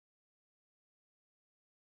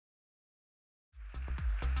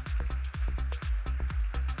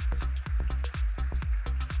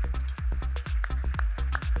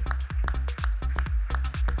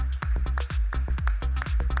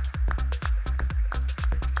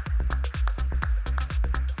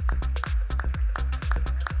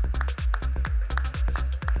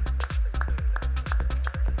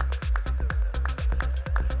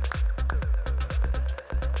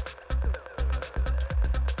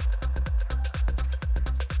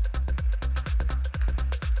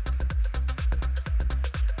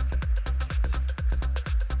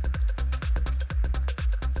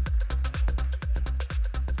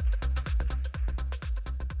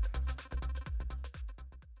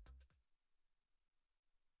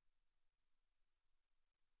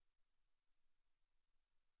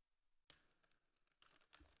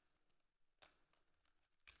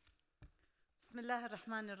Bismillah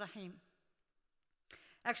ar-Rahman ar-Rahim.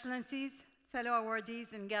 Excellencies, fellow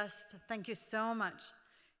awardees and guests, thank you so much.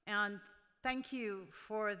 And thank you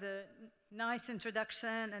for the nice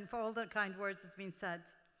introduction and for all the kind words that's been said.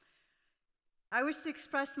 I wish to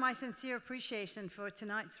express my sincere appreciation for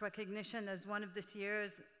tonight's recognition as one of this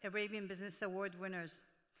year's Arabian Business Award winners.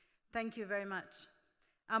 Thank you very much.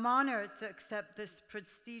 I'm honored to accept this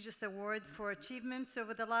prestigious award for achievements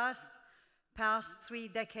over the past 3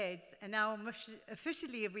 decades, and now I'm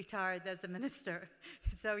officially retired as a minister.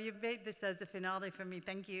 So you've made this as a finale for me,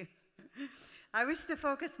 thank you. I wish to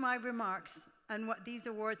focus my remarks on what these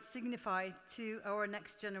awards signify to our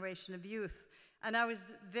next generation of youth. And I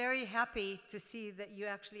was very happy to see that you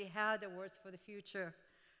actually had awards for the future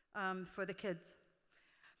for the kids.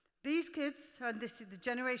 These kids are the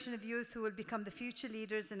generation of youth who will become the future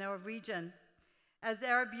leaders in our region. As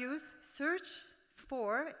Arab youth search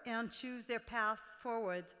for and choose their paths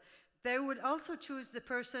forward, they would also choose the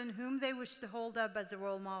person whom they wish to hold up as a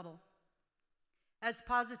role model. As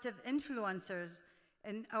positive influencers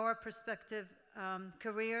in our respective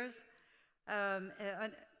careers, our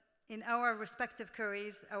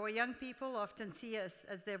young people often see us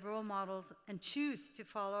as their role models and choose to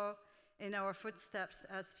follow in our footsteps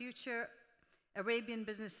as future Arabian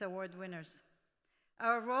Business Award winners.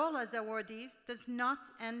 Our role as awardees does not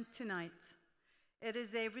end tonight. It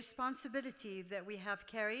is a responsibility that we have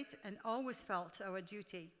carried and always felt our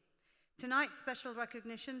duty. Tonight's special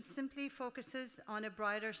recognition simply focuses on a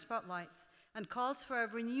brighter spotlight and calls for a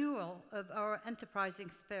renewal of our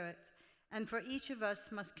enterprising spirit, and for each of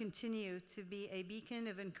us must continue to be a beacon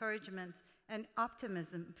of encouragement and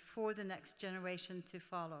optimism for the next generation to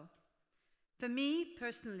follow. For me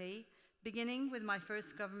personally, beginning with my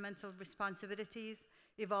first governmental responsibilities,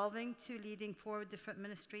 evolving to leading 4 different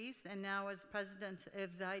ministries, and now as president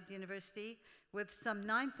of Zayed University with some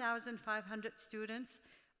 9,500 students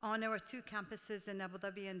on our 2 campuses in Abu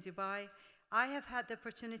Dhabi and Dubai, I have had the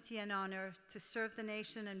opportunity and honor to serve the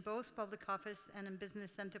nation in both public office and in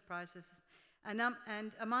business enterprises, and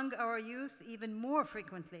among our youth even more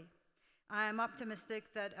frequently. I am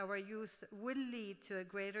optimistic that our youth will lead to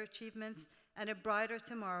greater achievements and a brighter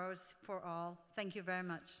tomorrows for all. Thank you very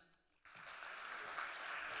much.